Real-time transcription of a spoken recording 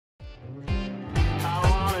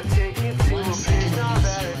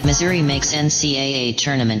Missouri makes NCAA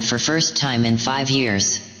tournament for first time in 5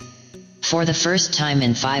 years. For the first time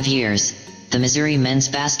in 5 years, the Missouri men's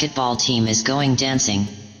basketball team is going dancing.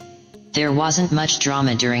 There wasn't much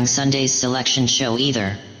drama during Sunday's selection show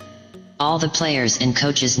either. All the players and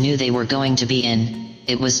coaches knew they were going to be in,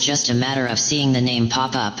 it was just a matter of seeing the name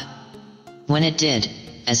pop up. When it did,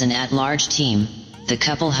 as an at-large team, the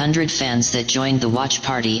couple hundred fans that joined the watch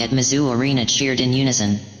party at Mizzou Arena cheered in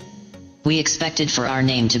unison. We expected for our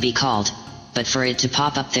name to be called, but for it to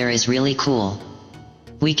pop up there is really cool.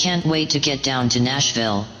 We can't wait to get down to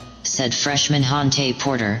Nashville, said freshman Honte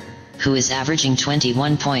Porter, who is averaging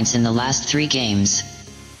 21 points in the last 3 games.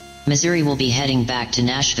 Missouri will be heading back to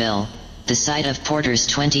Nashville, the site of Porter's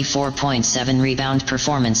 24.7 rebound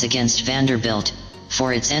performance against Vanderbilt,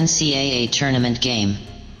 for its NCAA tournament game.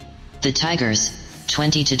 The Tigers,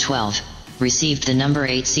 20-12, received the number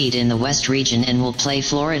 8 seed in the West region and will play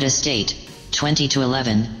Florida State,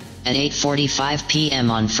 20-11, at 8:45 p.m.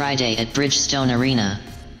 on Friday at Bridgestone Arena.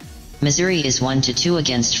 Missouri is 1-2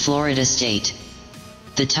 against Florida State.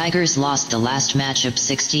 The Tigers lost the last matchup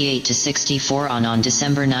 68-64 on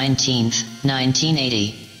December 19,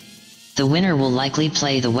 1980. The winner will likely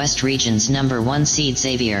play the West region's number 1 seed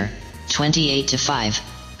Xavier, 28-5,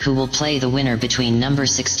 who will play the winner between number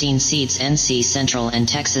 16 seeds NC Central and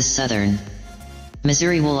Texas Southern.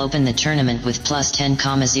 Missouri will open the tournament with plus 10,000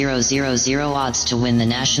 odds to win the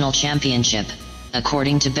national championship,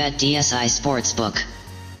 according to BetDSI Sportsbook.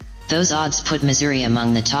 Those odds put Missouri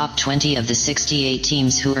among the top 20 of the 68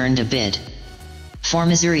 teams who earned a bid. For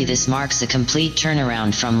Missouri, this marks a complete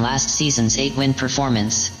turnaround from last season's 8-win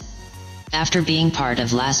performance. After being part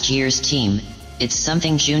of last year's team, it's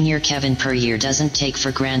something junior Kevin Puryear doesn't take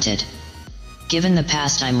for granted. Given the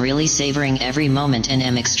past, I'm really savoring every moment and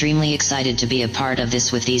am extremely excited to be a part of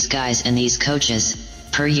this with these guys and these coaches,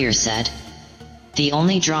 Puryear said. The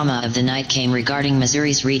only drama of the night came regarding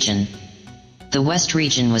Missouri's region. The West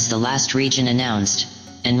region was the last region announced,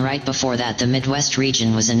 and right before that the Midwest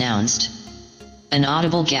region was announced. An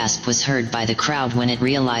audible gasp was heard by the crowd when it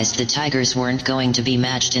realized the Tigers weren't going to be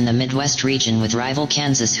matched in the Midwest region with rival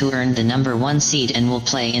Kansas, who earned the number 1 seed and will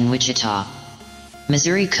play in Wichita.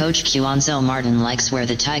 Missouri coach Cuonzo Martin likes where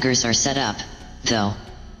the Tigers are set up, though.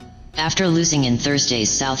 After losing in Thursday's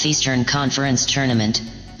Southeastern Conference tournament,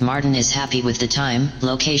 Martin is happy with the time,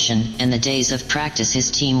 location, and the days of practice his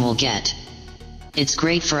team will get. It's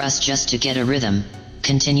great for us just to get a rhythm,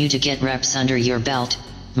 continue to get reps under your belt,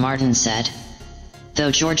 Martin said.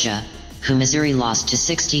 Though Georgia, who Missouri lost to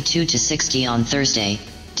 62-60 on Thursday,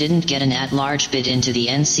 didn't get an at-large bid into the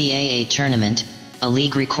NCAA tournament, a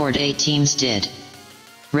league record 8 teams did.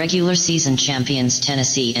 Regular season champions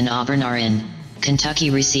Tennessee and Auburn are in.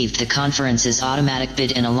 Kentucky received the conference's automatic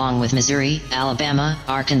bid in, along with Missouri, Alabama,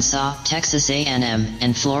 Arkansas, Texas A&M,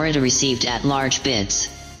 and Florida received at-large bids.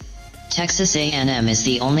 Texas A&M is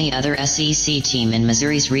the only other SEC team in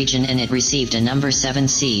Missouri's region, and it received a number 7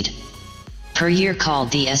 seed. Puryear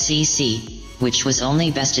called the SEC, which was only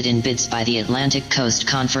bested in bids by the Atlantic Coast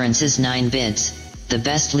Conference's 9 bids, the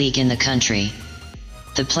best league in the country.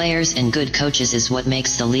 The players and good coaches is what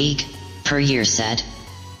makes the league, Puryear said.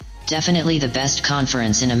 Definitely the best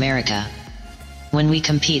conference in America. When we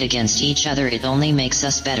compete against each other, it only makes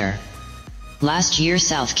us better. Last year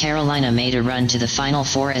South Carolina made a run to the Final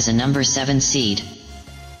Four as a number 7 seed.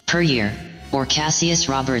 Puryear, or Cassius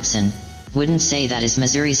Robertson, wouldn't say that is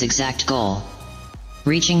Missouri's exact goal.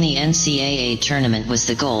 Reaching the NCAA tournament was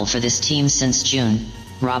the goal for this team since June,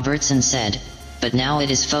 Robertson said, but now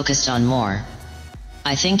it is focused on more.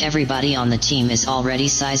 I think everybody on the team is already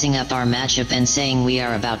sizing up our matchup and saying we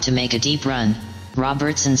are about to make a deep run,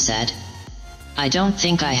 Robertson said. I don't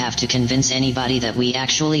think I have to convince anybody that we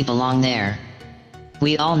actually belong there.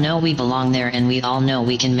 We all know we belong there, and we all know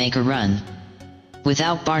we can make a run.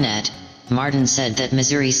 Without Barnett, Martin said that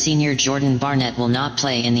Missouri senior Jordan Barnett will not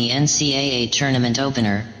play in the NCAA tournament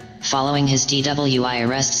opener, following his DWI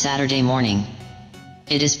arrest Saturday morning.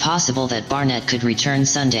 It is possible that Barnett could return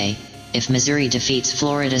Sunday, if Missouri defeats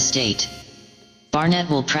Florida State. Barnett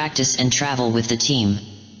will practice and travel with the team.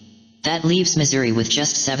 That leaves Missouri with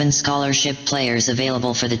just 7 scholarship players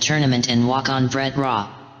available for the tournament and walk-on Brett Raw,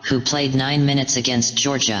 who played 9 minutes against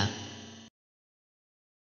Georgia.